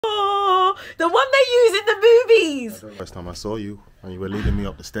The one they use in the movies. First time I saw you, when you were leading me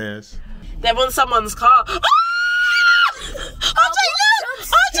up the stairs. They're on someone's car. Ah! RJ, look!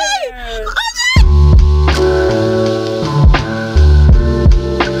 RJ!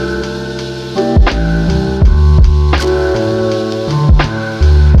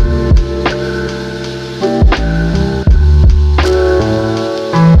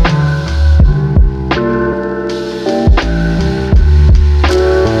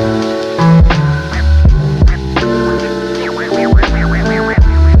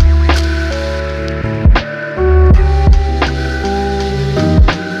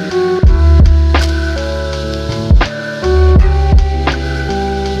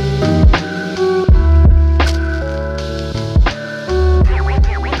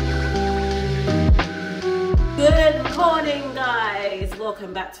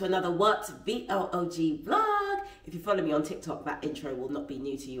 Another what VLOG vlog. If you follow me on TikTok, that intro will not be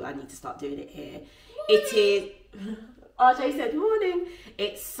new to you. I need to start doing it here. It is RJ said morning.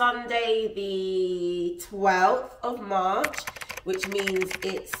 It's Sunday the 12th of March, which means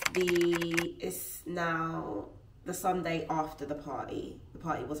it's now the Sunday after the party. The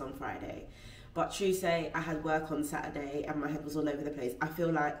party was on Friday, but Tuesday I had work on Saturday and my head was all over the place. I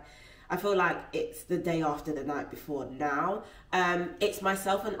feel like it's the day after the night before now. It's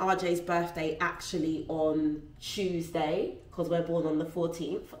myself and RJ's birthday actually on Tuesday, because we're born on the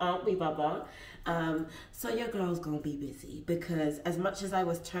 14th, aren't we, Baba? So your girl's gonna be busy, because as much as I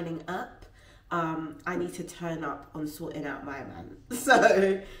was turning up, I need to turn up on sorting out my man.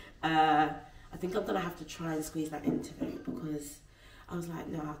 So I think I'm gonna have to try and squeeze that in today, because I was like,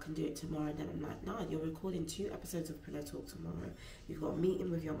 no, I can do it tomorrow. And then I'm like, no, you're recording 2 episodes of Pillow Talk tomorrow. You've got a meeting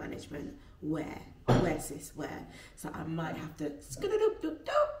with your management. Where? Where, sis? Where? So I might have to to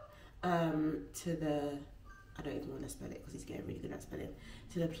the, I don't even want to spell it because he's getting really good at spelling,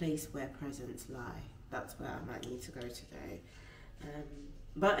 to the place where presents lie. That's where I might need to go today.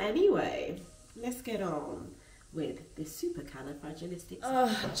 But anyway, let's get on with the supercalifragilistic.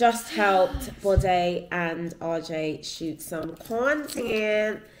 Just helped Bode and RJ shoot some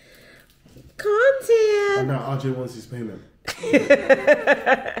content. And now RJ wants his payment.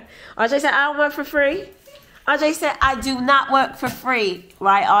 RJ said, I don't work for free. RJ said, I do not work for free.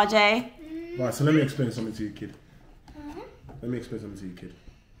 Right, RJ? Right, so let me explain something to you, kid. Let me explain something to you, kid.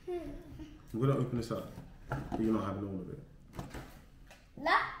 We're going to open this up, but you're not having all of it.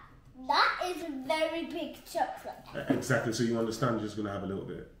 That is a very big chocolate. Exactly, so you understand you're just going to have a little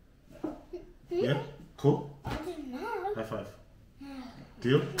bit. Yeah? Cool? I don't know. High five.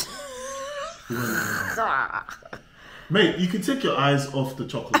 Deal? Mate, you can take your eyes off the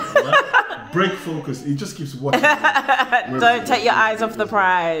chocolate, right? Break focus. It just keeps watching. Don't take your eyes off the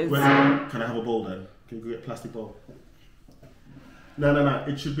prize. Can I have a bowl then? Can you go get a plastic bowl? No.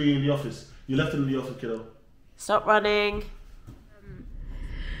 It should be in the office. You left it in the office, kiddo. Stop running.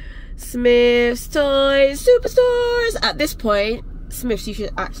 Smith's Toys Superstores. At this point, Smith's, you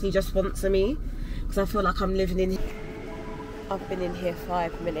should actually just sponsor me, because I feel like I'm living in here. I've been in here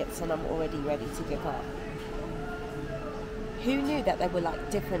 5 minutes and I'm already ready to give up. Who knew that there were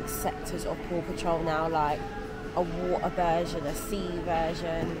like different sectors of Paw Patrol now, like a water version, a sea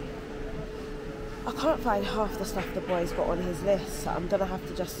version. I can't find half the stuff the boy's got on his list, so I'm gonna have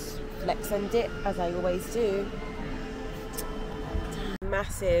to just flex and dip as I always do.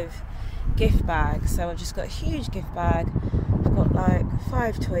 Massive gift bag, so I've just got a huge gift bag. I've got like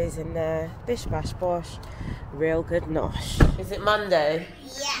 5 toys in there. Bish bash bosh, real good nosh. Is it Monday?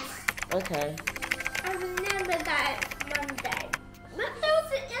 Yes. Okay. I remember that it's Monday. What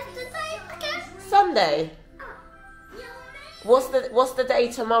was it yesterday again? Sunday. What's the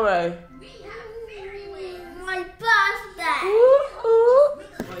day tomorrow? My birthday.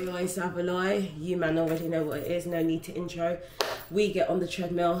 Oi, oi, Savaloy. You man already know what it is. No need to intro. We get on the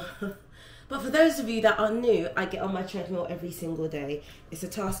treadmill. But for those of you that are new, I get on my treadmill every single day. It's a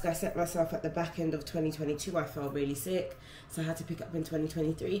task I set myself at the back end of 2022. I felt really sick, so I had to pick up in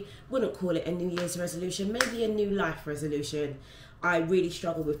 2023. Wouldn't call it a New Year's resolution, maybe a new life resolution. I really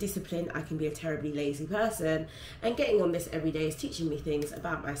struggle with discipline. I can be a terribly lazy person, and getting on this every day is teaching me things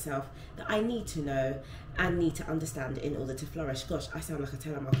about myself that I need to know and need to understand in order to flourish. Gosh, I sound like a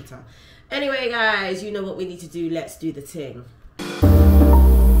telemarketer. Anyway, guys, you know what we need to do. Let's do the thing.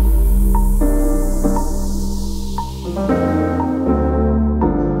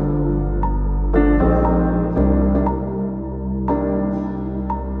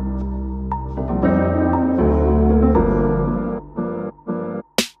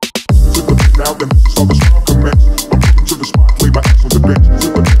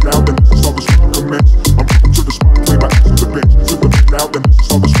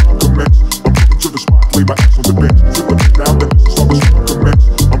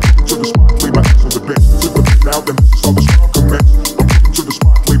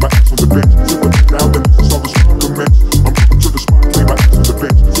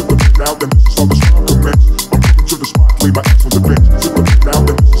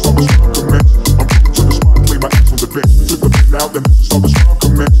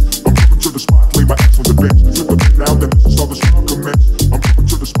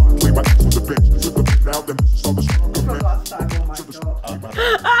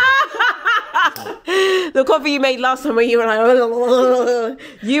 cover you made last time where you were like,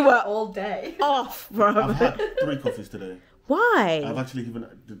 you were all day off, bro. I've had 3 coffees today. Why? I've actually given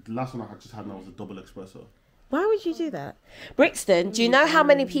the last one I just had now was a double espresso. Why would you do that? Brixton, do you know how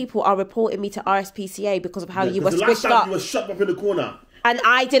many people are reporting me to RSPCA because of how you were the last squished time up? you were shut up in the corner. And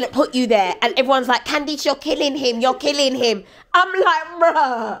I didn't put you there. And everyone's like, Candice, you're killing him. You're killing him. I'm like,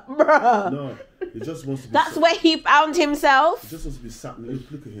 bruh. No, he just wants to be That's where he found himself. He just wants to be sat.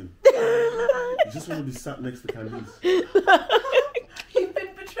 Look at him. He just wants to be sat next to Candice. You've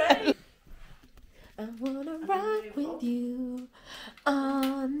been betrayed. I wanna ride with you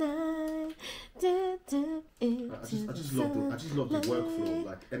all night. I just love the workflow.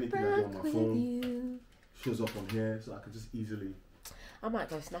 Like anything I do on my phone shows up on here, so I can just easily. I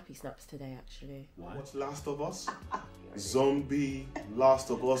might go snappy snaps today, actually. Watch Last of Us, zombie, Last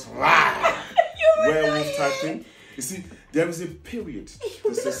of Us, werewolf type thing. You see, there is a period.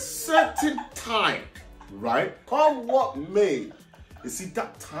 There's a certain time, right? Come what may. You see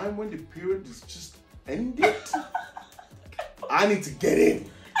that time when the period is just ended. I need to get in.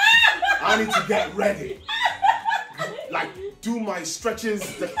 I need to get ready. Like do my stretches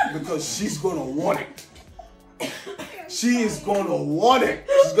because she's gonna want it. She is gonna want it.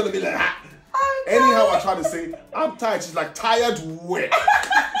 She's gonna be like, anyhow, I try to say, I'm tired. She's like, tired where?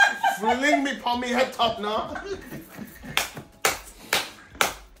 Fling me, palm me head top now.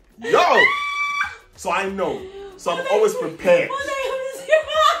 Yo! So I know. So I'm always prepared.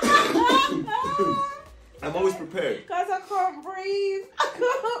 I'm always prepared. Guys, I can't breathe.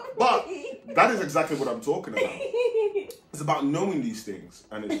 But that is exactly what I'm talking about. It's about knowing these things.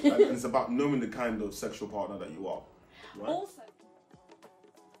 And it's about knowing the kind of sexual partner that you are. Right? Also,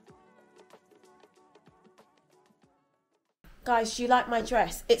 guys, do you like my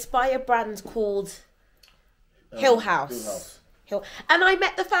dress? It's by a brand called Hill House. And I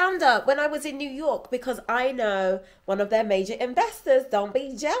met the founder when I was in New York because I know one of their major investors. Don't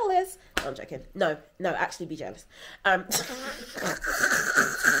be jealous. No, I'm joking. No, actually be jealous. And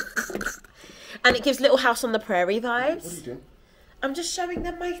it gives Little House on the Prairie vibes. What are you doing? I'm just showing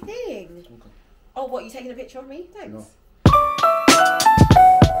them my thing. Okay. Oh, what, you taking a picture of me? Thanks. No.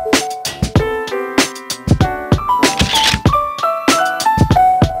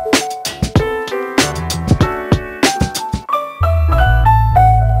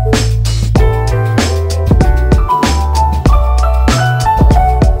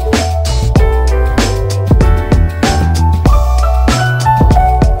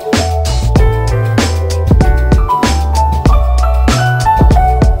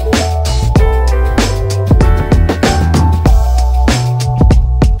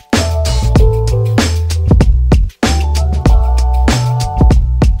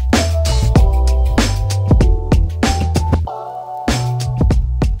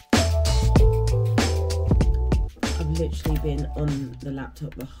 On the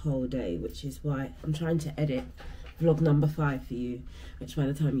laptop the whole day, which is why I'm trying to edit vlog number 5 for you, which by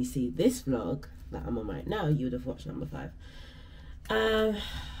the time you see this vlog that I'm on right now, you would have watched number 5.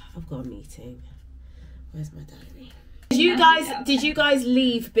 I've got a meeting. Where's my diary? Did you guys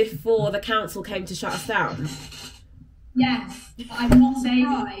leave before the council came to shut us down? Yes, I'm not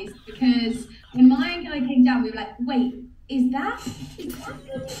surprised because when my guy came down, we were like, wait, is that the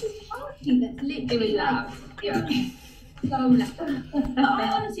party that's literally like, yeah. So I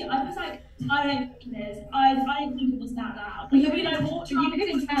honestly, I was like, I don't think this. I didn't think it was that loud. Because we like walked around, you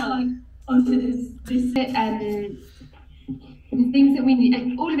couldn't tell. Like, oh, this. The things that we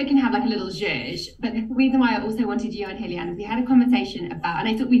need, all of it can have like a little zhuzh, but the reason why I also wanted you and Hillian is we had a conversation about,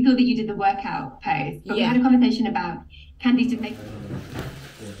 and we thought that you did the workout pose, but we had a conversation about Candice to make.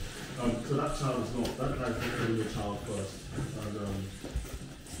 So that child is not, that guy's not putting your child first, and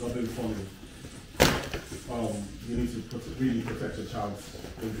it's not being funny. You need to really protect your child's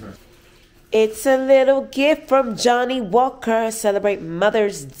interest. It's a little gift from Johnny Walker. Celebrate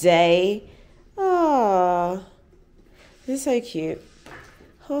Mother's Day. Aww. This is so cute.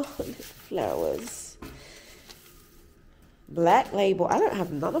 Oh, flowers. Black Label. I don't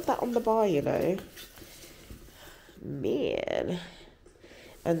have none of that on the bar, you know. Man.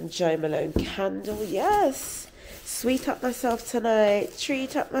 And Jo Malone candle. Yes. Sweet up myself tonight.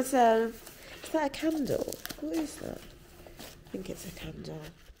 Treat up myself. Is that a candle? What is that? I think it's a candle.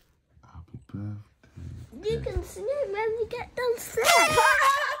 Happy birthday. You can sing it when we get downstairs.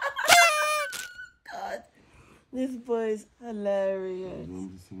 God, this boy's hilarious. You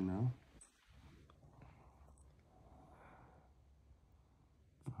want me to sing now?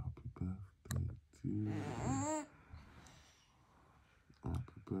 Happy birthday to you.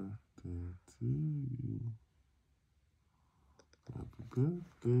 Happy birthday to you. Happy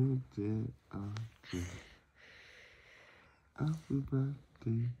birthday, dear Auntie. Happy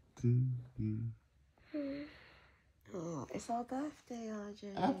birthday to you. Oh, it's our birthday,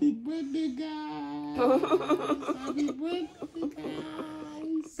 RJ. Happy birthday, guys. Happy birthday,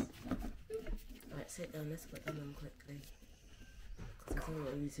 guys. Right, sit down. Let's put them on quickly. Because I don't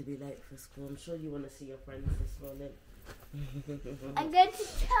want you to be late for school. I'm sure you want to see your friends this morning. I'm going to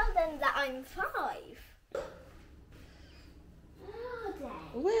tell them that I'm 5.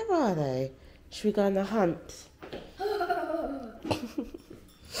 Where are they? Should we go on the hunt?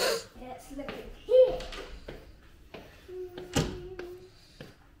 Let's look at here.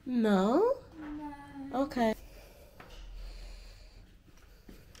 No? No. Okay.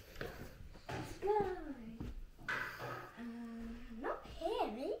 Let's go. Not here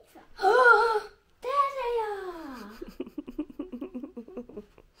either. Oh, there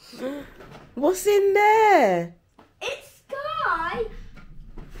they are. What's in there? It's Sky.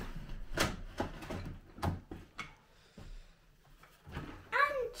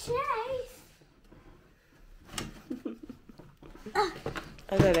 And Chase.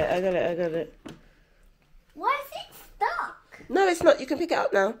 I got it. Why is it stuck? No, it's not. You can pick it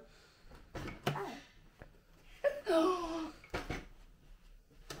up now.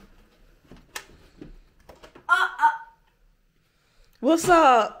 What's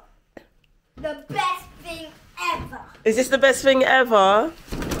up? The best thing ever. Is this the best thing ever?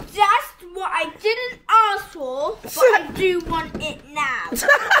 Just what I didn't ask for, but I do want it now.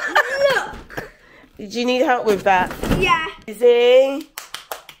 Look. Do you need help with that? Yeah. Easy.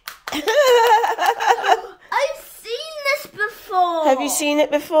 I've seen this before. Have you seen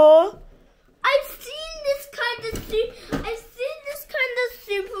it before? I've seen this kind of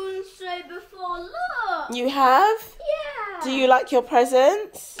Superman show before. Look. You have? Yeah. Do you like your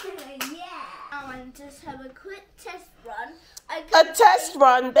presents? Yeah. I want to just have a quick test run. A test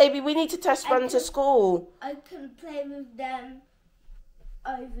run? Baby, we need to test run to school. I can play with them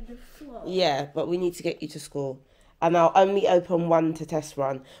over the floor. Yeah, but we need to get you to school. And I'll only open one to test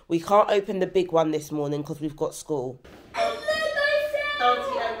run. We can't open the big one this morning because we've got school. And look, I said...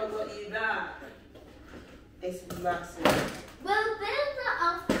 Auntie Emma got you that. It's massive. We'll build it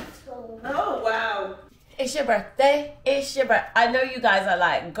after school. Oh, wow. It's your birthday. It's your birthday. I know you guys are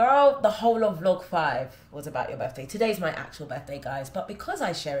like, girl, the whole of vlog 5 was about your birthday. Today's my actual birthday, guys. But because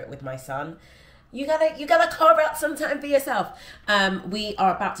I share it with my son, you gotta carve out some time for yourself. We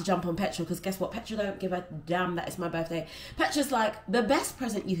are about to jump on Petra because guess what? Petra don't give a damn that it's my birthday. Petra's like, the best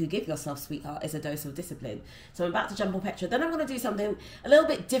present you could give yourself, sweetheart, is a dose of discipline. So I'm about to jump on Petra. Then I'm gonna do something a little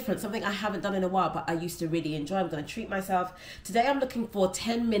bit different, something I haven't done in a while, but I used to really enjoy. I'm gonna treat myself. Today I'm looking for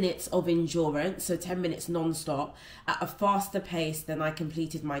 10 minutes of endurance, so 10 minutes non-stop at a faster pace than I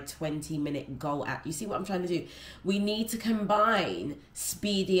completed my 20-minute goal at. You see what I'm trying to do? We need to combine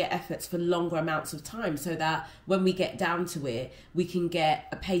speedier efforts for longer amounts of time so that when we get down to it, we can get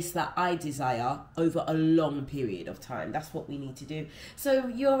a pace that I desire over a long period of time. That's what we need to do. So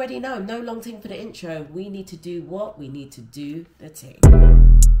you already know, no long thing for the intro. We need to do what? We need to do the thing.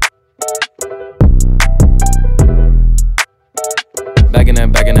 Back in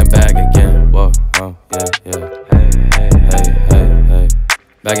that bag again. Whoa, oh, yeah. Hey.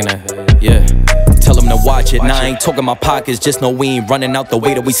 Back in that, yeah. Tell them to watch it. Now I ain't talking my pockets, just know we ain't running out the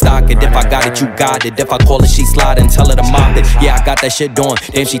way that we stock it. If I got it, you got it. If I call it, she sliding, tell her to mop it. Yeah, I got that shit doing.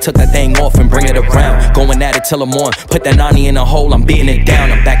 Damn, she took that thing off and bring it around. Going at it till I'm on. Put that 90 in a hole, I'm beating it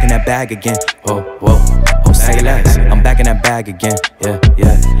down. I'm back in that bag again. Whoa. Oh, say less. I'm back in that bag again. Yeah.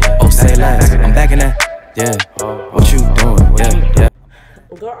 Oh, say less. I'm back in that. Yeah. What you doing? Yeah.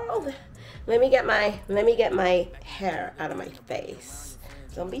 Girl, let me get my hair out of my face.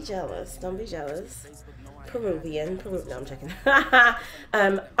 Don't be jealous. Peruvian. No, I'm checking.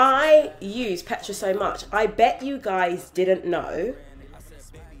 I use Petra so much. I bet you guys didn't know.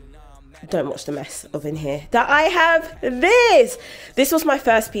 Don't watch the mess of in here. That I have this. This was my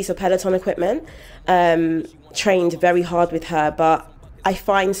first piece of Peloton equipment. Trained very hard with her, but I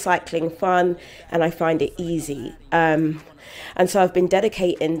find cycling fun and I find it easy. And so I've been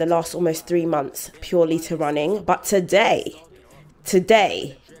dedicating the last almost 3 months purely to running. But today,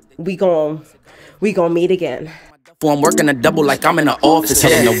 we gon' meet again. I'm working a double like I'm in the office.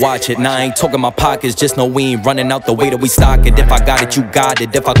 Tell them to watch it. Now I ain't talking my pockets, just know we ain't running out the way that we stock it. If I got it, you got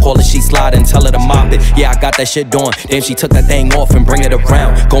it. If I call it, she sliding, tell her to mop it. Yeah, I got that shit doing. Damn, she took that thing off and bring it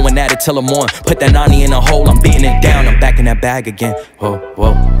around. Going at it till I'm on. Put that 90 in a hole, I'm beating it down. I'm back in that bag again. Whoa.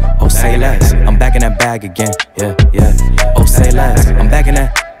 Oh, say less. I'm back in that bag again. Yeah. Oh, say less. I'm back in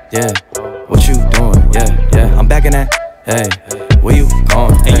that. Yeah. What you doing? Yeah. I'm back in that. Hey. where you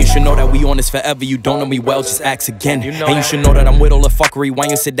going? And you should know that we on this forever. You don't know me well, just ask again. And you should know that I'm with all the fuckery. Why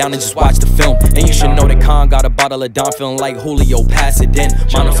you sit down and just watch the film? And you should know that Khan got a bottle of Don, feeling like Julio, pass it in.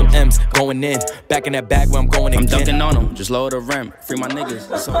 Mine on some M's, going in. Back in that bag where I'm going again. I'm dunking on them, just lower the rim. Free my niggas.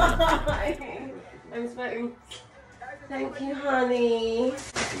 That's all. I'm sweating. Thank you, honey.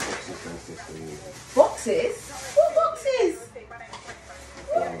 Boxes? What boxes?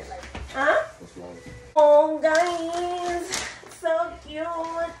 Huh? Oh, guys. So cute.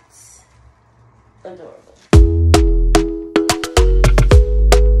 Adorable.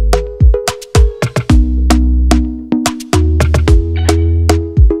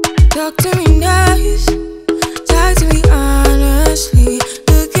 Talk to me nice. Talk to me honestly.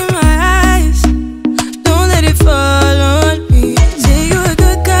 Look in my eyes. Don't let it fall on me. Say you a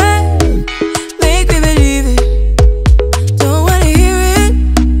good guy. Make me believe it. Don't wanna hear it.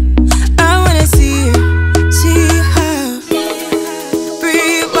 I wanna see it. See how.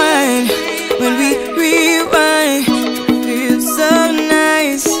 Rewind. When we rewind, feels so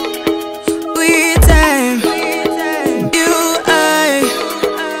nice. We time. You, I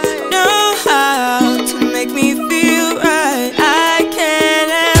know how to make me feel right. I can't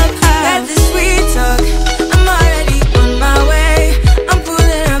help how. Got this sweet talk. I'm already on my way. I'm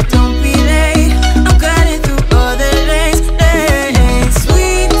pulling up, don't be late. I'm cutting through all the lanes.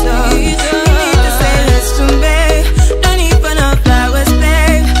 Sweet talk. You need to say less to me. No need for no flowers,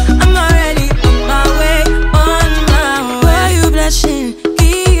 babe. I'm already on my way, on my way. Why you blushing?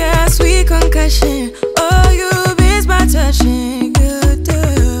 Yeah, sweet concussion. Oh, you miss my touching. Good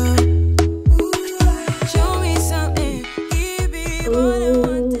girl. Show me something. Give me more than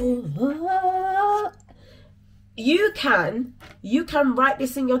one thing. You can write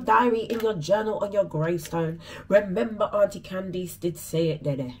this in your diary, in your journal, on your gravestone. Remember, Auntie Candice did say it,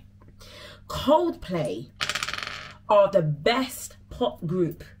 did Coldplay are the best pop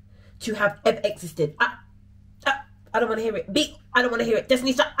group to have ever existed. I don't want to hear it. I don't want to hear it.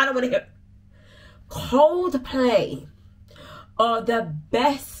 Destiny's Child, I don't want to hear it. Coldplay are the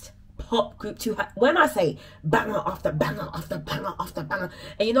best pop group to have. When I say banger after banger after banger after banger,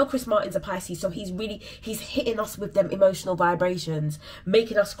 and you know Chris Martin's a Pisces, so he's hitting us with them emotional vibrations,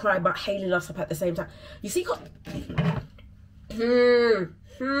 making us cry but hailing us up at the same time. You see,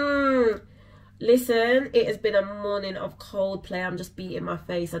 listen, it has been a morning of Coldplay. I'm just beating my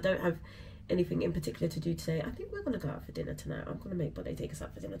face. I don't have anything in particular to do today. I think we're gonna go out for dinner tonight. I'm gonna make Bode take us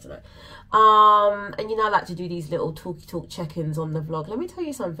out for dinner tonight. And you know, I like to do these little talk check-ins on the vlog. Let me tell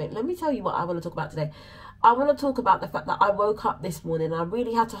you something. Let me tell you what I want to talk about today. I want to talk about the fact that I woke up this morning. I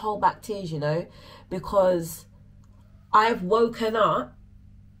really had to hold back tears, you know, because I've woken up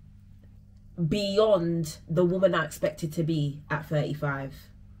beyond the woman I expected to be at 35.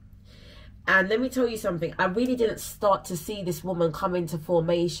 And let me tell you something. I really didn't start to see this woman come into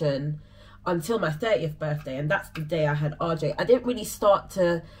formation until my 30th birthday, and that's the day I had RJ. I didn't really start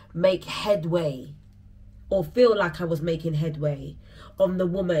to make headway or feel like I was making headway on the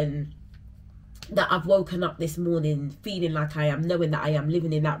woman that I've woken up this morning feeling like I am, knowing that I am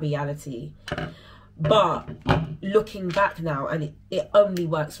living in that reality. But looking back now, and it only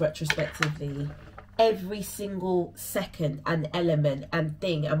works retrospectively, every single second and element and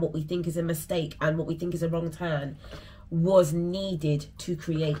thing and what we think is a mistake and what we think is a wrong turn was needed to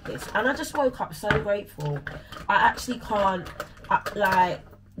create this. And I just woke up so grateful. I actually can't, like,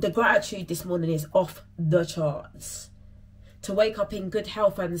 the gratitude this morning is off the charts. To wake up in good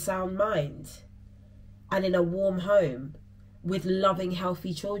health and sound mind and in a warm home with loving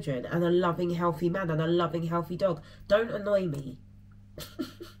healthy children and a loving healthy man and a loving healthy dog. Don't annoy me.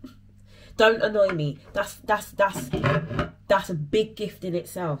 Don't annoy me. That's a big gift in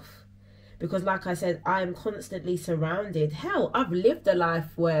itself. Because like I said, I am constantly surrounded. Hell, I've lived a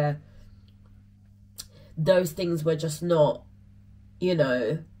life where those things were just not, you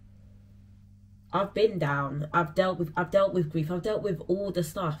know, I've been down. I've dealt with grief. I've dealt with all the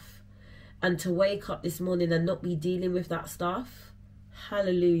stuff. And to wake up this morning and not be dealing with that stuff,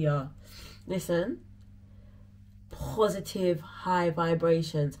 hallelujah. Listen, positive high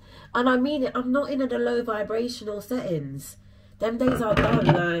vibrations. And I mean it, I'm not in the low vibrational settings. Them days are done,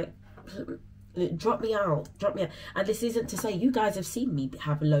 like, drop me out. And this isn't to say, you guys have seen me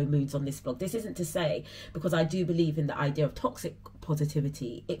have low moods on this vlog. This isn't to say, because I do believe in the idea of toxic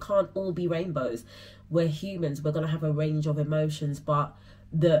positivity. It can't all be rainbows. We're humans, we're going to have a range of emotions, but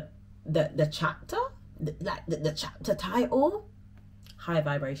the chapter, the chapter title, high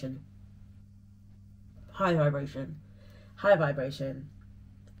vibration. High vibration. High vibration.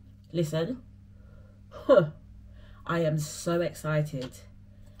 Listen, I am so excited.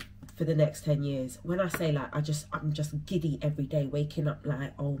 for the next 10 years. When I say like, I'm just giddy every day, waking up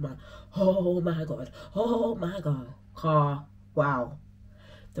like, oh my God, car, wow.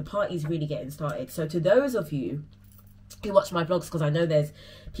 The party's really getting started. So to those of you who watch my vlogs, because I know there's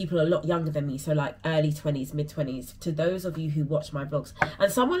people a lot younger than me, so like early 20s, mid 20s, to those of you who watch my vlogs,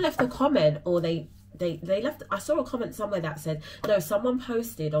 and someone left a comment, or they left, I saw a comment somewhere that said, no, someone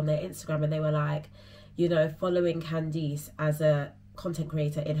posted on their Instagram and they were like, you know, following Candice as a content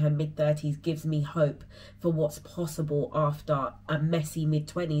creator in her mid-30s gives me hope for what's possible after a messy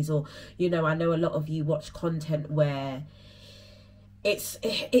mid-20s. Or, you know, I know a lot of you watch content where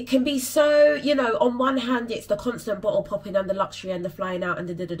it can be so, you know, on one hand it's the constant bottle popping and the luxury and the flying out and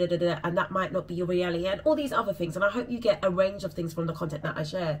and that might not be your reality and all these other things, and I hope you get a range of things from the content that I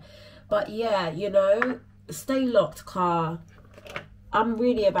share. But yeah, you know, stay locked, car. I'm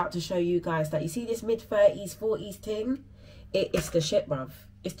really about to show you guys that, you see this mid-30s 40s thing, it's the shit, bruv.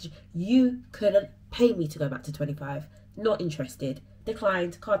 You couldn't pay me to go back to 25. Not interested.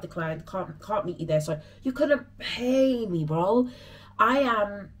 Declined. Card declined. Can't meet you there. So you couldn't pay me, bro. I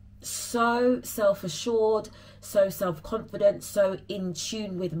am so self-assured, so self-confident, so in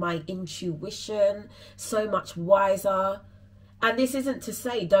tune with my intuition, so much wiser. And this isn't to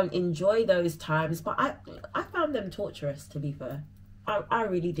say don't enjoy those times, but I found them torturous, to be fair. I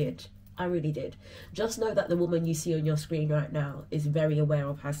really did. I really did. Just know that the woman you see on your screen right now is very aware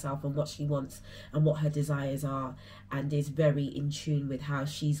of herself and what she wants and what her desires are, and is very in tune with how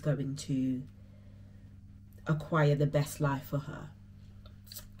she's going to acquire the best life for her.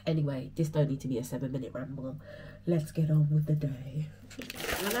 Anyway, this don't need to be a 7-minute ramble. Let's get on with the day.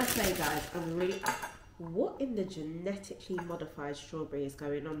 When I say, guys, I'm really... What in the genetically modified strawberry is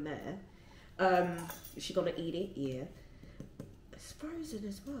going on there? Is she gonna eat it? Yeah. It's frozen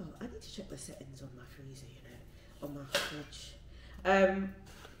as well. I need to check the settings on my freezer, you know, on my fridge. I'm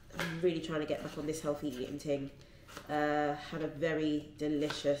really trying to get back on this healthy eating thing. Had a very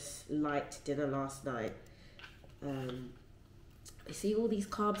delicious light dinner last night. You see all these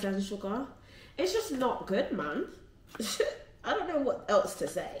carbs and sugar? It's just not good, man. I don't know what else to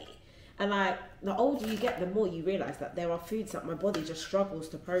say. And like, the older you get, the more you realise that there are foods that my body just struggles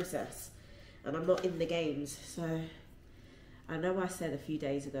to process. And I'm not in the games. So, I know I said a few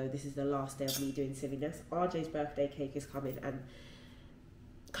days ago, this is the last day of me doing silliness. RJ's birthday cake is coming and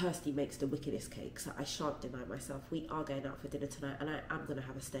Kirsty makes the wickedest cake. So I shan't deny myself. We are going out for dinner tonight and I am going to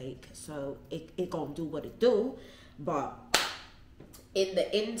have a steak. So it gonna do what it do. But in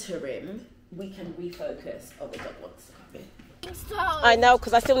the interim, we can refocus. Oh, the dog wants to come in. So, I know,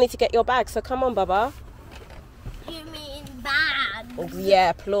 because I still need to get your bag. So come on, Baba. you mean bad? Oh,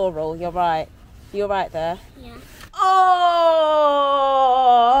 yeah, plural. You're right. You're right there. Yeah. Oh,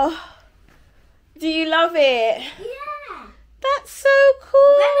 do you love it? Yeah. That's so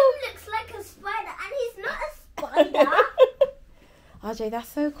cool. Venom looks like a spider and he's not a spider. RJ, that's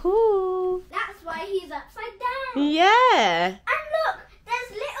so cool. That's why he's upside down. Yeah. And look,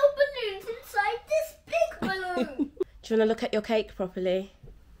 there's little balloons inside this big balloon. Do you want to look at your cake properly?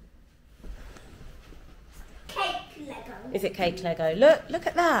 Cake Lego. Is it cake Lego? Look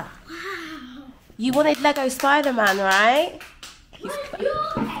at that. Wow. You wanted Lego Spider-Man, right? What's your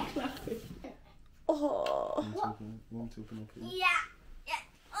cake? Oh. Yeah.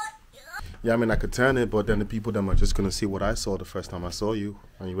 Yeah, I mean, I could turn it, but then the people them are just gonna see what I saw the first time I saw you,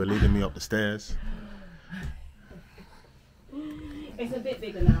 and you were leading me up the stairs. It's a bit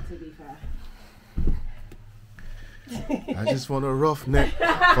bigger now, to be fair. I just want a rough neck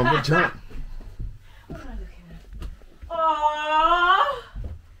from the jump. What am I looking at? Aww.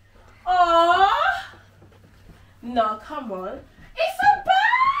 Aww. No, come on. It's a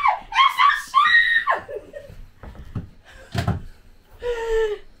bird! It's a shoe!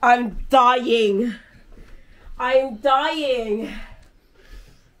 I'm dying. I'm dying.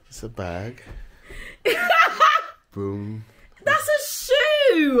 It's a bag. Boom. That's a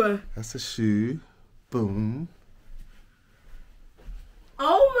shoe. That's a shoe. Boom.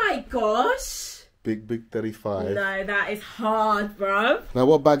 Oh my gosh. Big 35. No, that is hard, bruv. Now,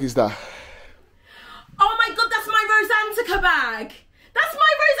 what bag is that? Oh my god, that's my Rosantica bag. That's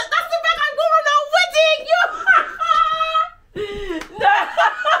my that's the bag I wore on our wedding. No.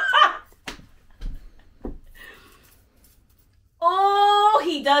 Oh,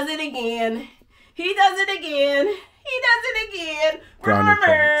 he does it again. He does it again. He does it again. Brownie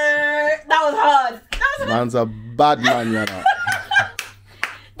points. That was hard. That was hard. Man's a bad man, you know.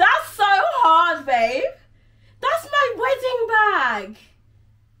 That's so hard, babe. That's my wedding bag.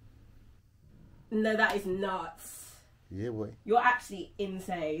 No, that is nuts. Yeah, boy. You're actually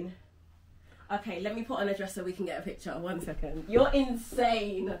insane. Okay, let me put on a dress so we can get a picture. 1 second. You're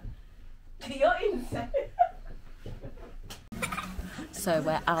insane. You're insane. So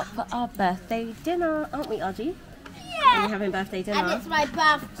we're out for our birthday dinner, aren't we, Archie? Yeah. Are you having birthday dinner? And it's my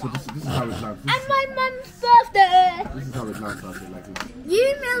birthday. So this is how it lands. And my mum's birthday. This is how it lands. Like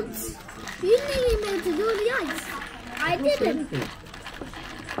this. You nearly melted all the ice. I didn't.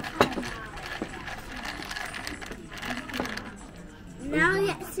 Now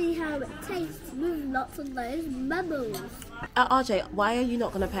let's see how it tastes with lots of those bubbles. RJ, why are you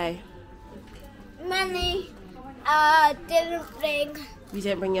not going to pay? Money, didn't bring. You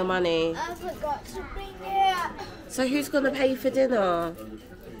didn't bring your money. I forgot to bring it. So who's going to pay for dinner?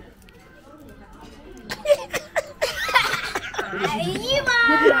 You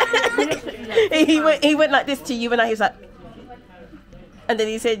are. he went like this to you and he was like, and then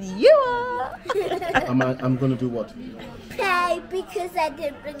he said, you are. I'm going to do what? Pay because I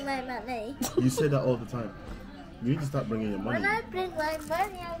didn't bring my money. You say that all the time. You need to start bringing your money. When I bring my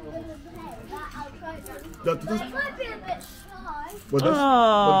money, I'm going to pay. I'll try to. I might be a bit shy. But that's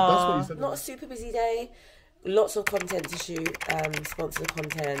what you said. Not a super busy day. Lots of content to shoot, sponsored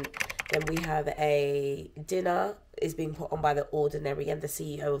content. Then we have a dinner is being put on by The Ordinary, and the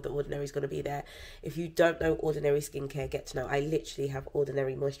CEO of The Ordinary is going to be there. If you don't know Ordinary Skincare, get to know. I literally have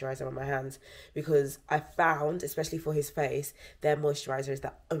Ordinary moisturiser on my hands because I found, especially for his face, their moisturiser is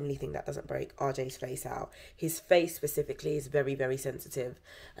the only thing that doesn't break RJ's face out. His face specifically is very, very sensitive.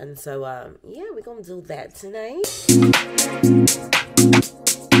 And so, yeah, we're going to do that tonight.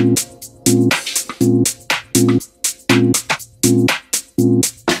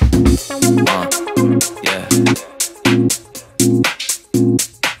 Yeah.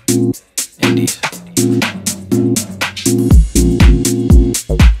 Indies.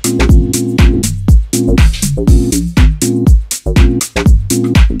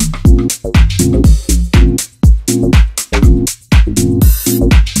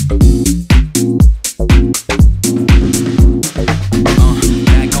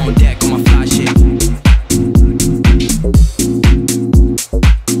 Back on deck on my fly shit.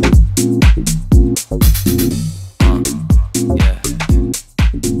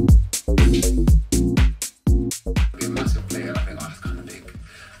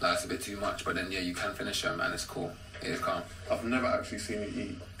 But then, yeah, you can finish them and it's cool. It's calm. I've never actually seen you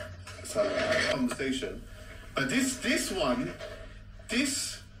eat salad. Conversation. But this one,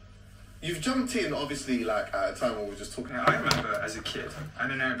 you've jumped in, obviously, like, at a time when we were just talking. I remember as a kid, I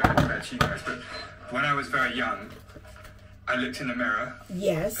don't know about you guys, but when I was very young, I looked in the mirror of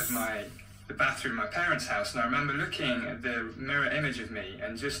the bathroom in my parents' house, and I remember looking at the mirror image of me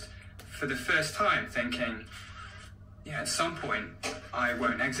and just, for the first time, thinking, yeah, at some point, I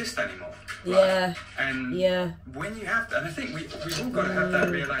won't exist anymore. Yeah. And when you have that, and I think we've all got to have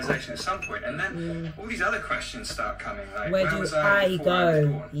that realization at some point, and then all these other questions start coming, like, where was I before I was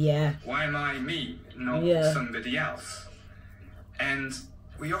born? Yeah. Why am I me, not somebody else? And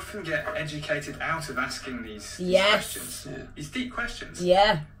we often get educated out of asking these questions, these deep questions.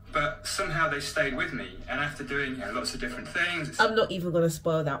 Yeah. But somehow they stayed with me, and after doing lots of different things... I'm not even going to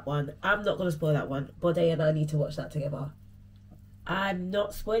spoil that one. I'm not going to spoil that one. Bode and I need to watch that together. I'm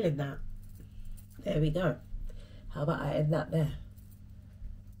not spoiling that. There we go. How about I end that there?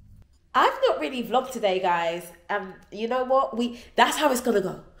 I've not really vlogged today, guys. You know what? That's how it's going to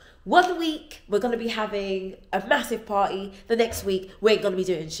go. 1 week, we're going to be having a massive party. The next week, we ain't going to be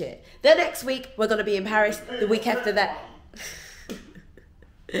doing shit. The next week, we're going to be in Paris. The week after that...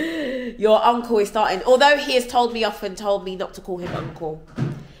 Your uncle is starting, although he has told me off and told me not to call him uncle,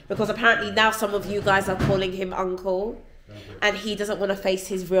 because apparently now some of you guys are calling him uncle and he doesn't want to face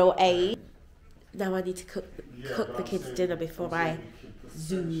his real age. Now I need to cook the kids dinner before I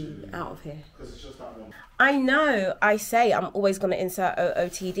zoom out of here. I know I say I'm always going to insert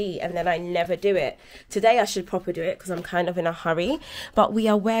OOTD and then I never do it. Today I should proper do it because I'm kind of in a hurry, but we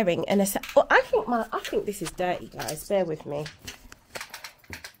are wearing an I think this is dirty, guys, bear with me.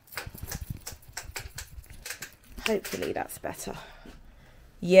 Hopefully that's better.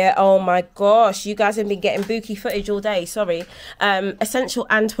 Yeah, oh my gosh, you guys have been getting booky footage all day, sorry. Essential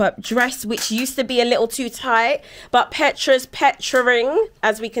Antwerp dress, which used to be a little too tight, but Petra's Petraing,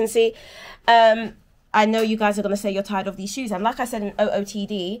 as we can see. I know you guys are going to say you're tired of these shoes, and like I said in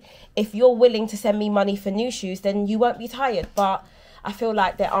OOTD, if you're willing to send me money for new shoes, then you won't be tired, but I feel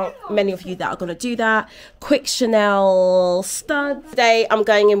like there aren't many of you that are going to do that. Quick Chanel studs. Today I'm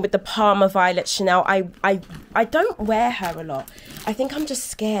going in with the Parma Violet Chanel. I don't wear her a lot. I think I'm just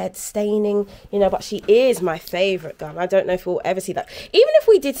scared staining, you know, but she is my favourite gun. I don't know if we'll ever see that. Even if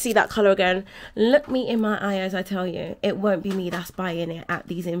we did see that colour again, look me in my eye as I tell you, it won't be me that's buying it at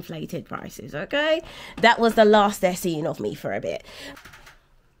these inflated prices, okay? That was the last they're seeing of me for a bit.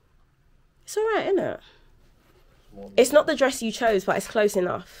 It's all right, isn't it? It's not the dress you chose, but it's close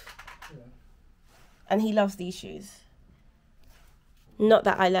enough. Yeah. And he loves these shoes. Not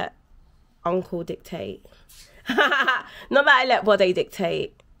that I let Uncle dictate. Not that I let Bode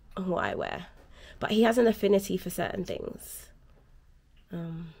dictate what I wear. But he has an affinity for certain things. So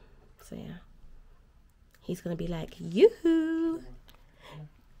yeah. He's going to be like, you.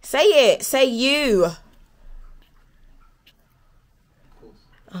 Say it. Say you.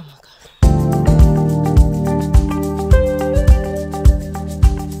 Oh my God.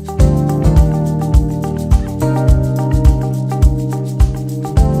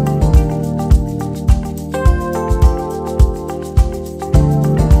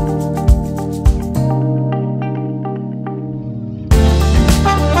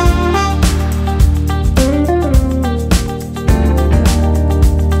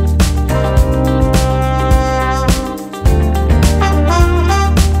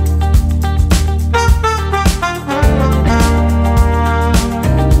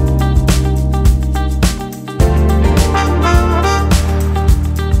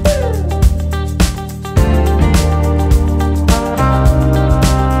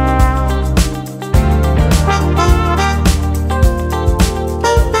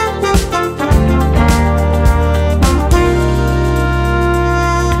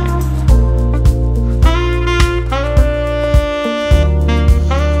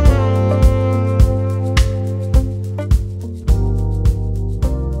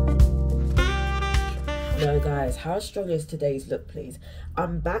 How strong is today's look, please?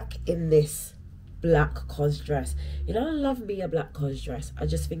 I'm back in this black cos dress. You know, I love me a black cos dress. I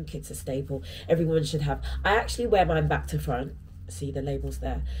just think it's a staple everyone should have. I actually wear mine back to front. See the labels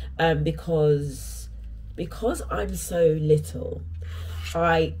there. Because I'm so little,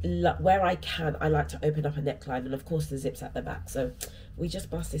 where I can, I like to open up a neckline, and of course the zips at the back. So we just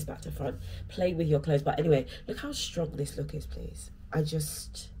bust this back to front. Play with your clothes. But anyway, look how strong this look is, please.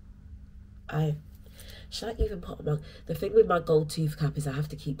 Should I even put on the thing with my gold tooth cap is I have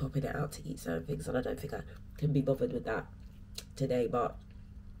to keep popping it out to eat certain things, and I don't think I can be bothered with that today. But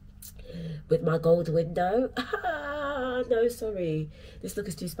with my gold window, no, sorry, this look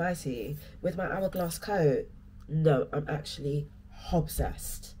is too spicy. With my hourglass coat, no, I'm actually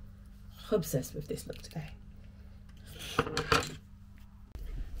obsessed with this look today.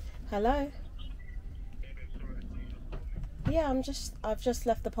 Hello. Yeah, I've just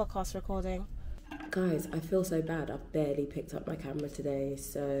left the podcast recording. Guys, I feel so bad. I've barely picked up my camera today,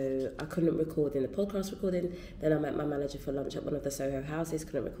 so I couldn't record in the podcast recording. Then I met my manager for lunch at one of the Soho houses,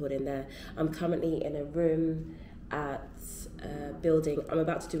 couldn't record in there. I'm currently in a room at a building I'm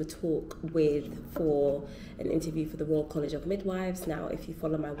about to do a talk for an interview for the Royal College of Midwives. Now, if you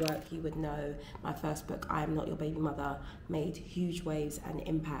follow my work, you would know my first book, I Am Not Your Baby Mother, made huge waves and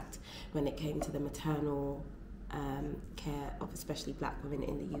impact when it came to the maternal care of especially black women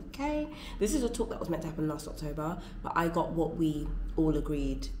in the UK. This is a talk that was meant to happen last October, but I got what we all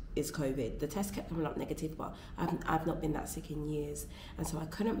agreed is COVID. The test kept coming up negative, but I've not been that sick in years, and so I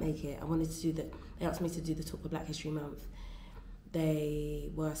couldn't make it. I wanted to do they asked me to do the talk for Black History Month. They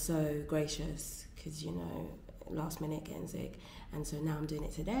were so gracious, because, you know, last minute getting sick, and so now I'm doing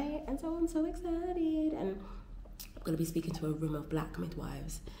it today, and so I'm so excited, and I'm going to be speaking to a room of black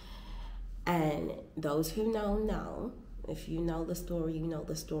midwives. And those who know. If you know the story, you know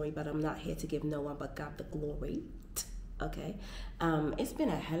the story, but I'm not here to give no one but God the glory. Okay? It's been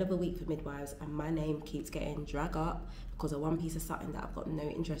a hell of a week for midwives, and my name keeps getting dragged up because of one piece of something that I've got no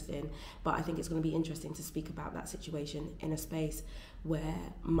interest in. But I think it's going to be interesting to speak about that situation in a space where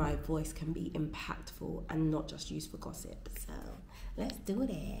my voice can be impactful and not just used for gossip. So let's do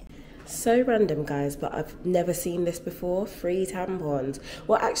it. So random, guys, but I've never seen this before. Free tampons.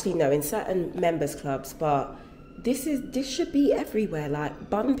 Well, actually, no, in certain members clubs, but this should be everywhere. Like,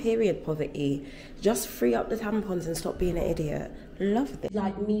 bun period poverty. Just free up the tampons and stop being an idiot. Love this.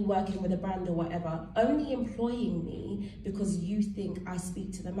 Like me working with a brand or whatever, only employing me because you think I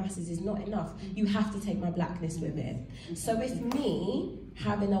speak to the masses is not enough. You have to take my blackness with it. So if me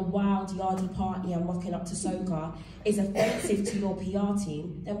having a wild yardy party and rocking up to soca is offensive to your PR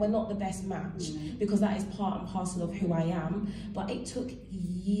team, then we're not the best match, because that is part and parcel of who I am. But it took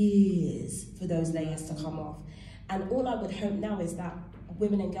years for those layers to come off. And all I would hope now is that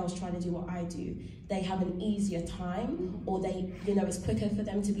women and girls trying to do what I do, they have an easier time, or they, you know, it's quicker for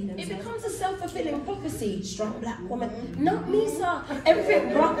them to be themselves. It becomes a self-fulfilling prophecy. Strong black woman. Not me, sir.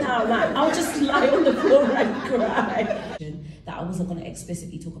 Everything broke down. Like, I'll just lie on the floor and cry. that I wasn't going to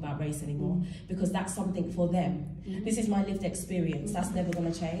explicitly talk about race anymore, because that's something for them. This is my lived experience. That's never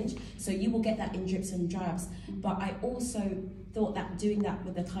going to change. So you will get that in drips and drabs. But I also thought that doing that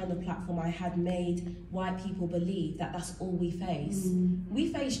with the kind of platform I had made white people believe that that's all we face.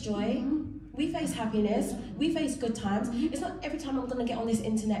 We face joy. We face happiness. We face good times. It's not every time I'm going to get on this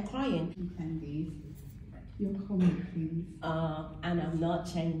internet crying. Your comment, please. And I'm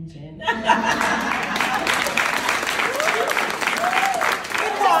not changing. I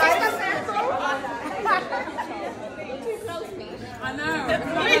know.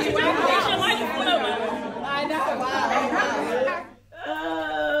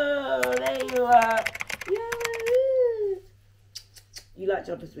 Oh, there you are. Yeah. You like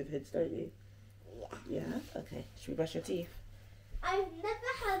jumpers with hoods, don't you? Yeah. Okay. Should we brush your teeth? I've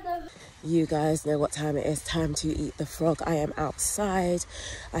never had a... You guys know what time it is. Time to eat the frog. I am outside.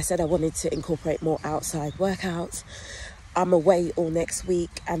 I said I wanted to incorporate more outside workouts. I'm away all next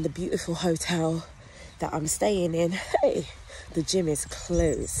week, and the beautiful hotel that I'm staying in, hey, the gym is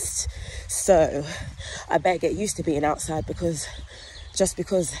closed. So I better get used to being outside, because just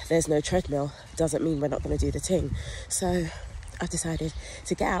because there's no treadmill doesn't mean we're not going to do the thing. So I've decided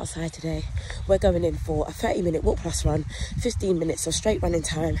to get outside today. We're going in for a 30-minute walk plus run, 15 minutes of straight running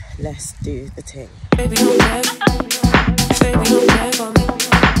time. Let's do the thing. Baby, don't beg. Baby, don't beg on me.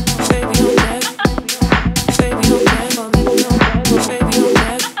 Baby, don't beg. Baby, don't beg on me. Baby, don't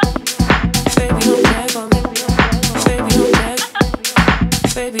beg. Baby, don't beg on me. Baby, don't beg.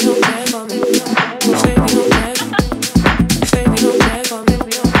 Baby, don't beg on me. Baby, don't beg. Baby, don't beg on me.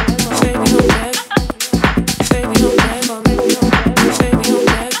 Baby, don't beg.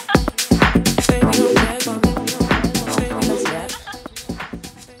 Baby, don't beg on me.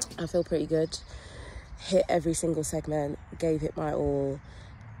 I feel pretty good. Hit every single segment, gave it my all.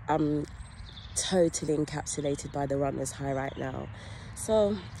 I'm totally encapsulated by the runner's high right now.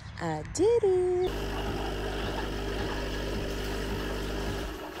 So I did it.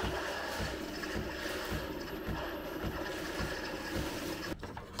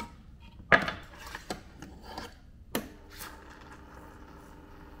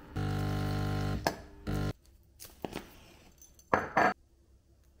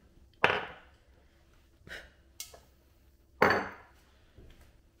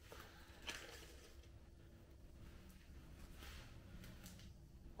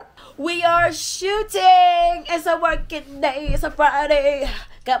 We are shooting. It's a working day. It's a Friday.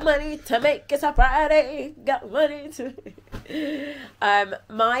 Got money to make. It's a Friday. Got money to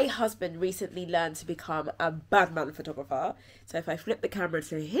my husband recently learned to become a badman photographer. So if I flip the camera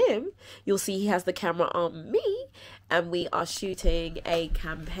to him, you'll see he has the camera on me, and we are shooting a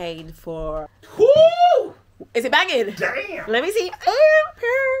campaign for... Woo! Is it banging? Damn. Let me see.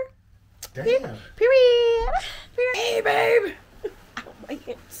 Damn. Period. Hey, babe. Ow, my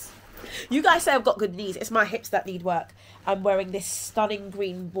hips. You guys say I've got good knees. It's my hips that need work. I'm wearing this stunning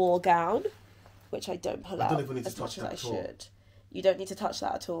green ball gown, which I don't pull out as much as I should. You don't need to touch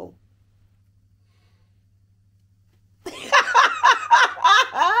that at all. I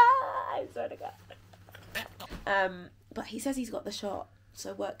swear to God. But he says he's got the shot,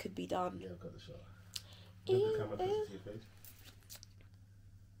 so work could be done. Yeah, I've got the shot. Put the camera closer to your face.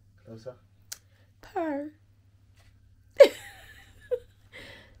 Closer. Purr.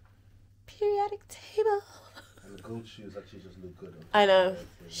 Periodic table. And the gold shoes actually just look good. I know.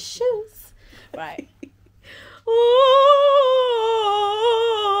 Shoes. Right. Oh,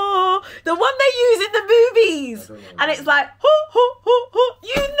 the one they use in the movies. And it's like, hoo, hoo, hoo, hoo.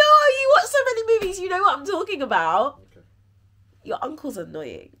 You know, you watch so many movies, you know what I'm talking about. Okay. Your uncle's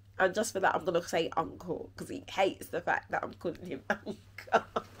annoying. And just for that, I'm going to say uncle, because he hates the fact that I'm calling him uncle.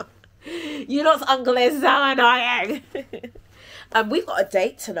 You lot's uncle is so annoying. We've got a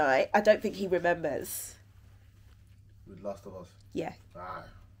date tonight. I don't think he remembers. With Last of Us? Yeah. Ah.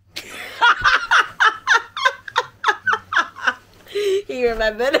 He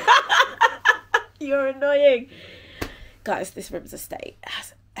remembered. You're annoying. Guys, this room's a state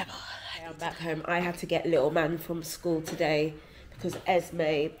as ever. I'm back home. I had to get little man from school today because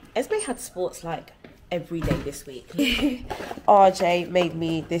Esme had sports like every day this week. RJ made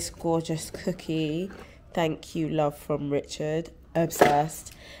me this gorgeous cookie. Thank you, love, from Richard.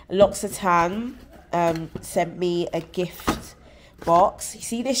 Obsessed. L'Occitane sent me a gift box. You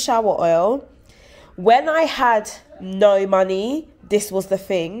see this shower oil? When I had no money, this was the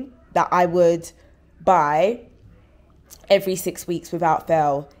thing that I would buy every 6 weeks without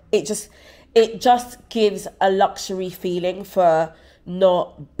fail. It just gives a luxury feeling for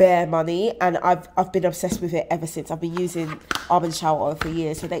not bare money, and I've been obsessed with it ever since. I've been using almond shower oil for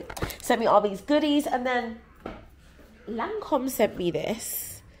years. So they sent me all these goodies, and then Lancome sent me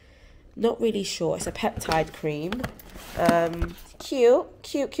this. Not really sure. It's a peptide cream. Cute.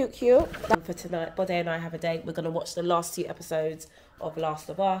 For tonight, Bode and I have a date. We're going to watch the last 2 episodes of Last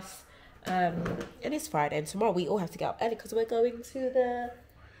of Us. And it's Friday, and tomorrow we all have to get up early because we're going to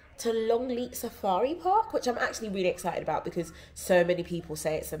Longleat Safari Park, which I'm actually really excited about because so many people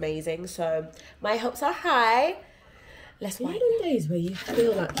say it's amazing. So my hopes are high. Let's wait. One of them days where you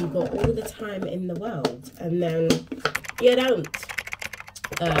feel like you've got all the time in the world and then you don't.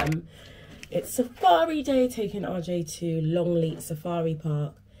 It's Safari Day, taking RJ to Longleat Safari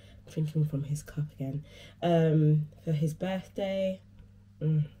Park, drinking from his cup again, for his birthday.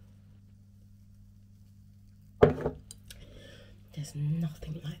 There's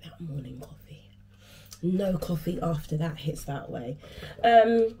nothing like that morning coffee. No coffee after that hits that way.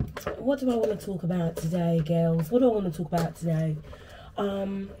 What do I want to talk about today, girls? What do I want to talk about today?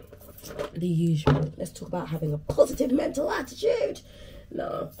 The usual. Let's talk about having a positive mental attitude.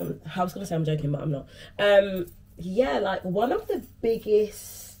 No, I was going to say I'm joking, but I'm not. Yeah, like one of the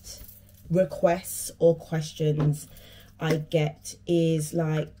biggest requests or questions I get is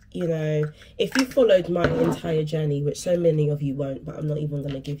like, you know, if you followed my entire journey, which so many of you won't, but I'm not even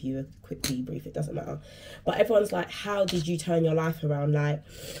going to give you a quick debrief, it doesn't matter. But everyone's like, how did you turn your life around? Like,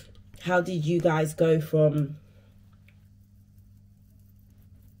 how did you guys go from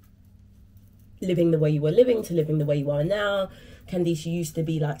living the way you were living to living the way you are now? Candice, you used to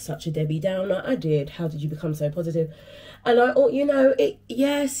be like such a Debbie Downer. I did. How did you become so positive? And you know,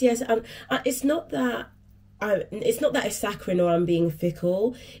 yes. It's not that it's saccharine or I'm being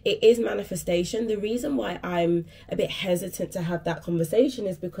fickle. It is manifestation. The reason why I'm a bit hesitant to have that conversation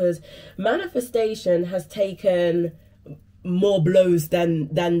is because manifestation has taken more blows than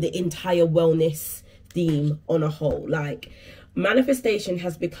the entire wellness theme on a whole. Like, manifestation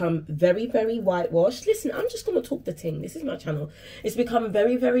has become very, very whitewashed. Listen, I'm just going to talk the thing. This is my channel. It's become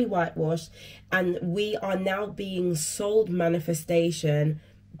very, very whitewashed. And we are now being sold manifestation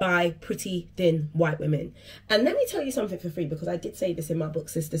by pretty thin white women. And let me tell you something for free, because I did say this in my book,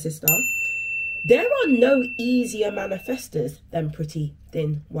 Sister. There are no easier manifestors than pretty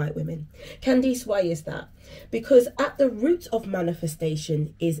thin white women. Candice, why is that? Because at the root of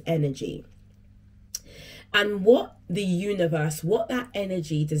manifestation is energy. And what the universe, what that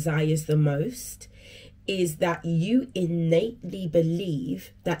energy desires the most is that you innately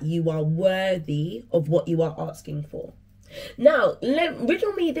believe that you are worthy of what you are asking for. Now,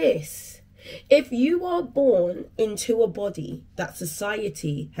 riddle me this. If you are born into a body that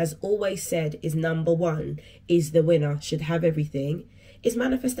society has always said is number one, is the winner, should have everything, is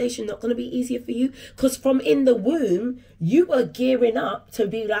manifestation not going to be easier for you? Because from in the womb, you were gearing up to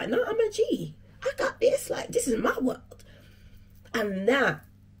be like, no, I'm a G. I got this, like, this is my world. And that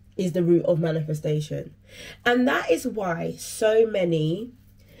is the root of manifestation. And that is why so many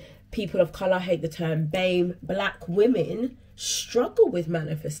people of colour, hate the term BAME, black women struggle with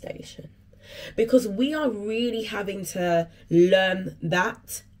manifestation. Because we are really having to learn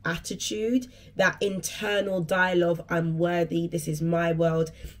that attitude, that internal dialogue, I'm worthy, this is my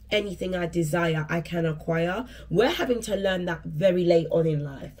world, anything I desire, I can acquire. We're having to learn that very late on in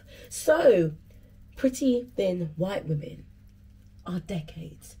life. So, pretty thin white women are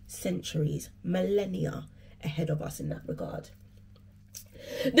decades, centuries, millennia ahead of us in that regard.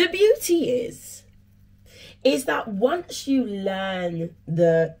 The beauty is that once you learn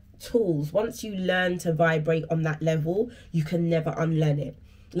the tools, once you learn to vibrate on that level, you can never unlearn it.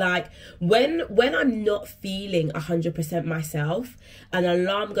 Like when I'm not feeling 100% myself, an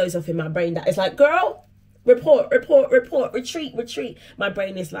alarm goes off in my brain that is like, girl, report, retreat. My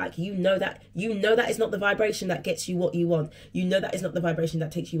brain is like, you know that is not the vibration that gets you what you want. You know that is not the vibration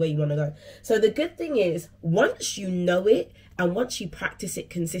that takes you where you want to go. So the good thing is, once you know it and once you practice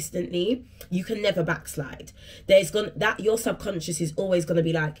it consistently, you can never backslide. Your subconscious is always going to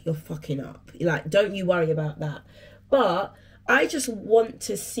be like, you're fucking up. Like, don't you worry about that. But I just want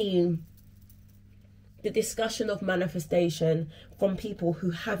to see the discussion of manifestation from people who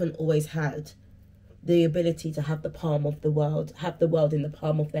haven't always had the ability to have the palm of the world, have the world in the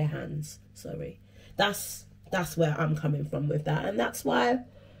palm of their hands. Sorry. That's where I'm coming from with that. And that's why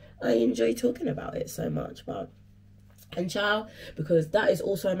I enjoy talking about it so much. And child, because that is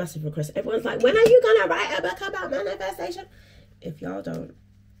also a massive request. Everyone's like, when are you going to write a book about manifestation? If y'all don't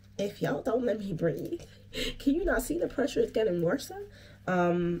let me breathe. Can you not see the pressure is getting worse?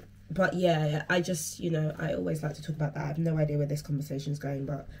 But yeah, I just, I always like to talk about that. I have no idea where this conversation is going,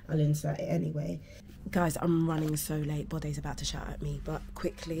 but I'll insert it anyway. Guys, I'm running so late. Bode's about to shout at me, but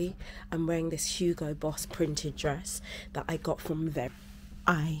quickly, I'm wearing this Hugo Boss printed dress that I got from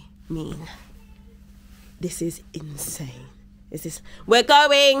This is insane. Is this... We're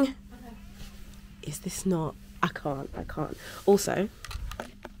going! Is this not... I can't. Also,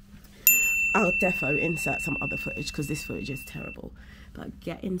 I'll defo insert some other footage because this footage is terrible. But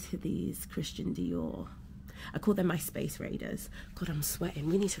get into these Christian Dior. I call them my space raiders. God, I'm sweating.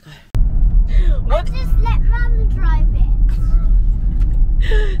 We need to go. What? Just let Mum drive it.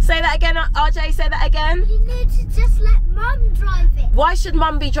 Say that again, RJ. Say that again. You need to just let Mum drive it. Why should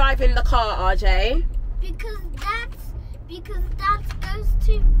Mum be driving the car, RJ? Because Dad goes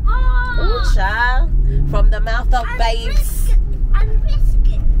too far. Oh, child. From the mouth of babes. Risk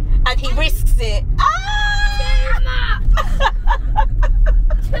it. And he risks it. Ah!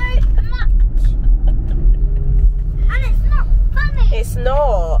 Too much. And it's not funny. It's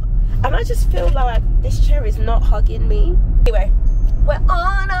not. And I just feel like this chair is not hugging me. Anyway, we're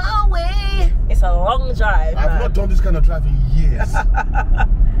on our way. It's a long drive. I've not done this kind of drive in years.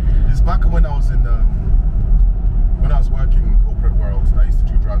 It's back when I was in working in corporate world. I used to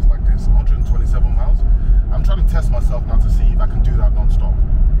do drives like this, 127 miles. I'm trying to test myself now to see if I can do that non-stop.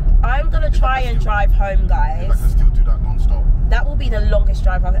 I'm gonna try and drive home, guys. If I can still do that non-stop. That will be the longest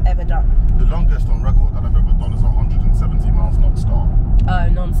drive I've ever done. The longest on record that I've ever done is 170 miles non-stop. Oh,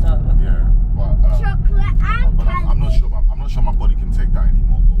 non-stop. Okay. Yeah, but chocolate and but I'm not sure my body can take that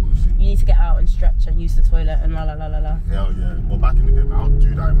anymore. But we'll see. You need to get out and stretch and use the toilet and la la la la la. Hell yeah! Well, back in the day, I would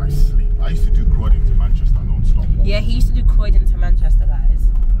do that in my sleep. I used to do Croydon to Manchester non-stop. Yeah, he used to do Croydon to Manchester, guys.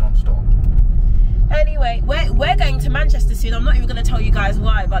 Non-stop. Anyway, we're going to Manchester soon. I'm not even going to tell you guys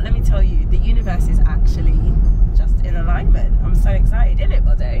why, but let me tell you, the universe is actually just in alignment. I'm so excited, isn't it,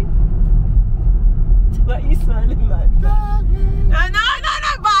 Bode? What are you smiling like? No, bye.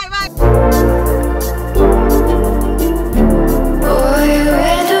 Boy,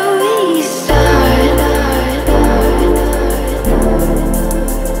 where do we start?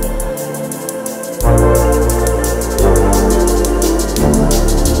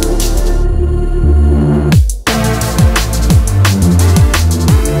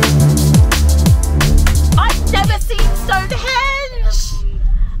 I've never seen Stonehenge.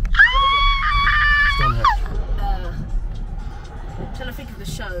 Trying to think of the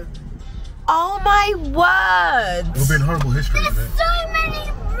show. Oh my word! It'll be in horrible history, isn't it? So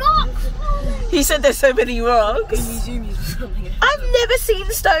many rocks. He said there's so many rocks. Museums or something. I've never seen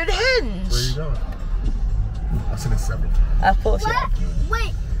Stonehenge. Where you going? I've seen it several times. Of course, yeah.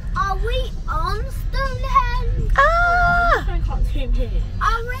 Wait, are we on Stonehenge? Ah! I can't see him here.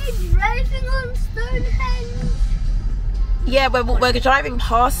 Are we driving on Stonehenge? Yeah, we're driving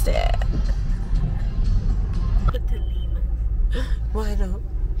past it. With the lemurs. Why not?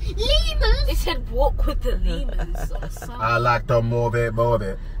 Lemurs? They said walk with the lemurs or something. I like to move it.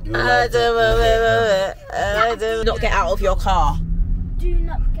 You I do not get out of your car. Do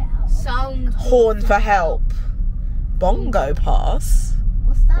not get out. Sound. Horn for help. Bongo pass.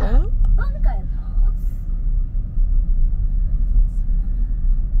 What's that? What? Bongo pass.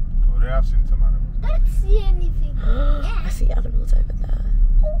 Oh, they have seen some animals. Don't see anything. I see animals over there.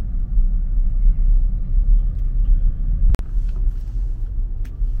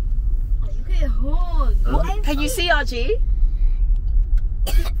 You get a horn. What? Can you see RG?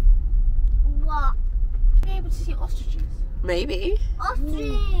 What? Be able to see ostriches. Maybe. Ostrich.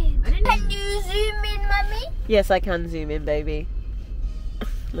 didn't Can you zoom in, Mummy? Yes, I can zoom in, baby.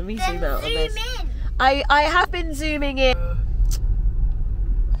 Let me zoom out on Zoom this. in. I have been zooming in.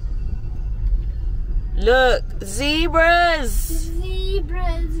 Look, zebras.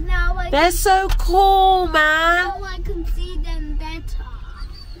 Zebras. Now They're so cool, man. now I can see them better.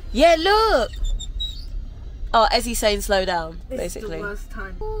 Yeah, look. Oh, Essie's saying slow down, This basically. is the worst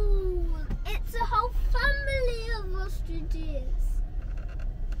time. Ooh, it's a whole family of ostriches.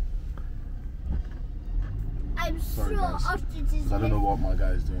 I'm Sorry, sure guys. ostriches I don't know what my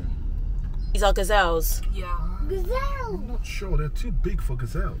guy is doing. These are gazelles. Yeah. Gazelle. I'm not sure. They're too big for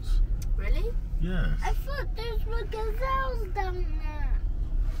gazelles. Really? Yes. I thought those were gazelles down there.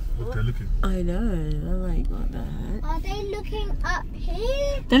 Look, they're looking. I know. Oh my god, the heck? Are they looking up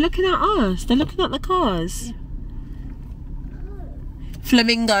here? They're looking at us. They're looking at the cars.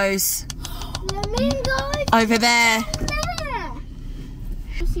 Flamingos. Flamingos Over there. there.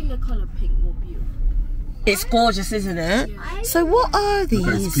 I've seen the colour pink more beautiful. It's gorgeous, isn't it? So what are Look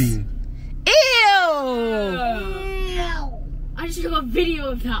at his these? team. Ew! I just got a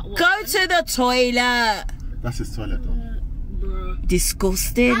video of that one. Go to the toilet. That's his toilet, though. Bruh.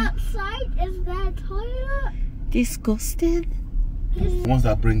 Disgusting. Outside is their toilet. Disgusting. The ones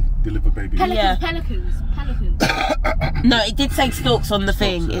that deliver babies. Yeah. Pelicans. No, it did say stalks on the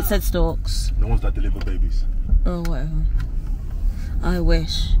thing. It said stalks. The ones that deliver babies. Oh, whatever. I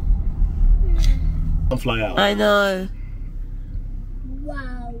wish. fly out. I know.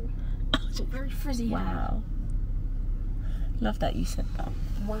 Wow. It's very frizzy. Wow. Love that you said that.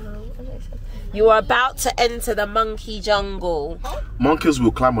 Wow. You are about to enter the monkey jungle. Monkeys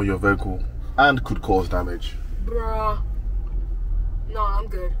will climb on your vehicle and could cause damage. Bruh. No, I'm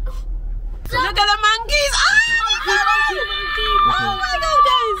good. Look at the monkeys! Oh my god,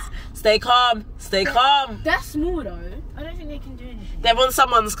 guys! Stay calm. Stay calm. They're small though. I don't think they can do anything. They're on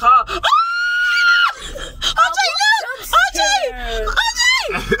someone's car. Ah! RJ,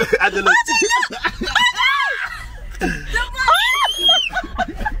 look! RJ!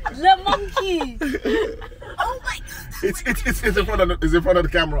 The monkey! Oh my god. It's in front of the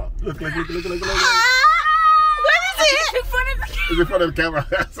camera. Look. Where is it? In front of the It's in front of the camera.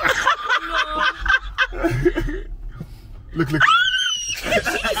 Look.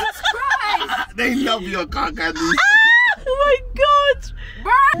 Jesus Christ! They love your car candy. Oh my god!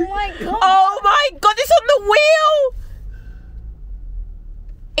 Oh my god! Oh my god, it's on the wheel!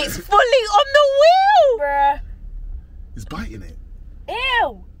 It's fully on the wheel! Bruh. It's biting it.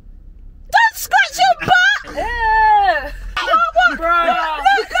 Ew! Don't scratch your butt!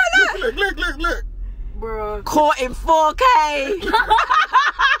 Look. Bruh. Caught in 4K!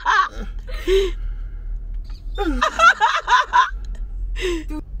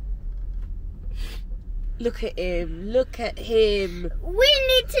 Look at him, look at him. We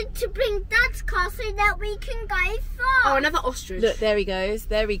needed to bring Dad's car so that we can go far. Oh, another ostrich. Look, there he goes,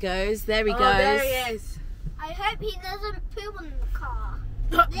 there he goes, there he goes. There he is. I hope he doesn't poo on the car.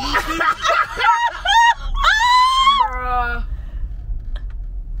 Bruh.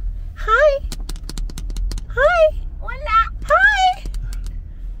 Hi. Hi. Hola. Hi.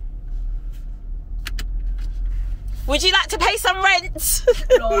 Would you like to pay some rent?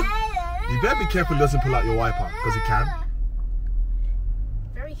 You better be careful he doesn't pull out your wiper, because he can.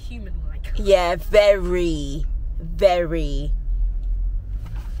 Very human-like. Yeah, very, very.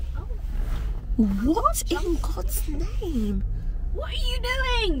 What in God's name? What are you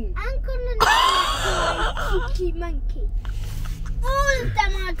doing? I'm gonna name Cheeky Monkey. All of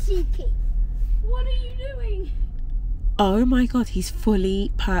them are cheeky. What are you doing? Oh my god, he's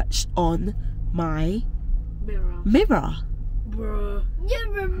fully perched on my Mirror. mirror. Bruh. You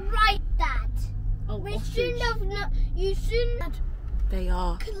were right, Dad. Oh, We ostrich. shouldn't have. You shouldn't have. They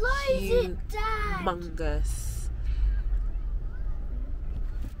are Close it, Dad. humongous.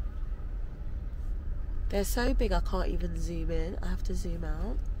 They're so big I can't even zoom in. I have to zoom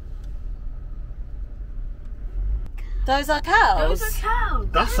out. Those are cows. Those are cows.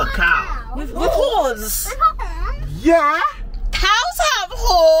 That's a cow. With horns. Yeah. Cows have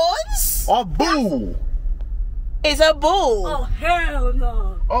horns. A bull. It's a bull. Oh, hell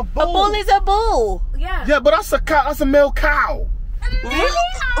no. A bull. A bull is a bull. Yeah. Yeah, but that's a cow. That's a male cow. Really?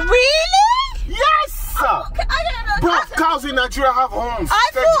 Really? Yes. I don't know. Bro, cows in Nigeria have horns.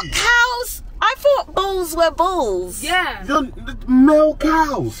 I thought bulls were bulls. Yeah. The male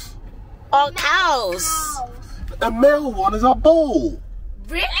cows. Or cows. A male one is a bull.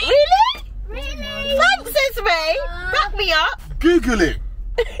 Really? Really? Thanks, Esme. Back me up. Google it.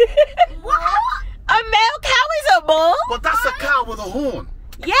 What? A male cow is a bull? But that's a cow with a horn.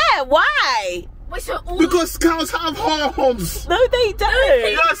 Yeah, why? Wait, so all Because cows have horns. No, they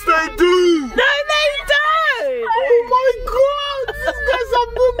don't. Yes, they do. No, they don't. Oh my God. These guys are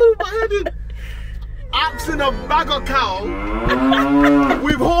moo-moo. Apps in a bag of cow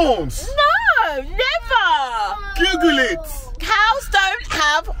with horns. No, never. Google it. Cows don't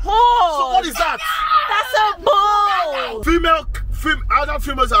have horns. So what is that? That's a bull. Adult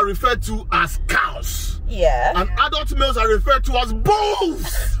females are referred to as cows. Yeah. And adult males are referred to as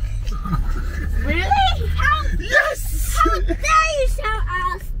bulls. Really? Yes. How dare you shout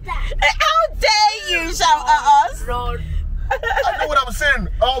at us that? How dare you shout at us? Lord. I know what I'm saying.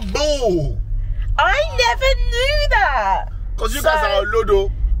 A bull. I never knew that. Because you guys are a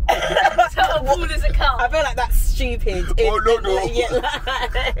lodo. So a bull is a cow. I feel like that's stupid. Oh, no.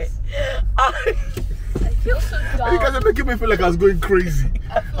 I feel so dumb. You guys are making me feel like I was going crazy.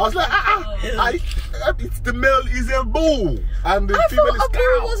 I was like, it's the male is a bull and the I female thought is a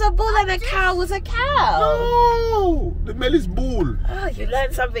bull cow. was a bull and a cow was a cow. No, the male is bull. Oh, you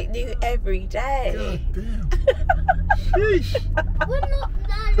learn something new every day. Damn. Sheesh. We're not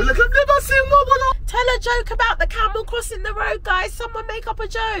that. But look, I've never seen one. Tell a joke about the camel crossing the road, guys. Someone make up a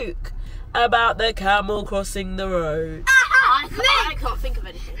joke about the camel crossing the road. I can't think of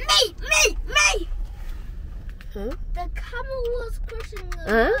anything. Me! Huh? The camel was crossing the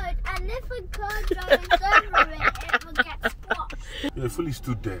road, and if a car drives over it will get squashed. They fully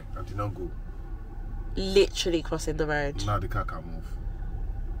stood there and did not go. Literally crossing the road. Now the car can move.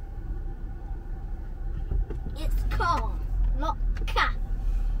 car, not cat.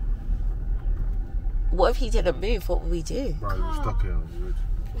 What if he didn't move? What would we do? Right, we're stuck here.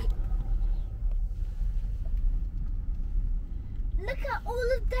 Look at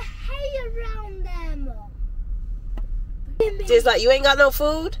all of the hay around them. Just like you ain't got no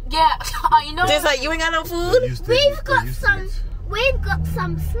food. Yeah, I know. Just like you ain't got no food. We've got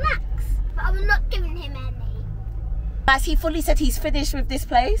some snacks, but I'm not giving him any. As he fully said he's finished with this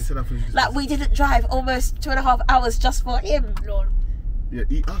place. Like we didn't drive almost 2.5 hours just for him. Lord. Yeah,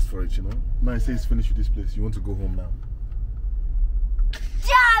 he asked for it, you know. Man says he's finished with this place. You want to go home now?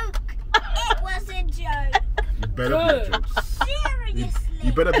 Joke! It was a joke. You better be a joke. Seriously.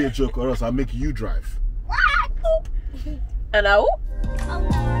 You better be a joke or else I'll make you drive. What? Hello?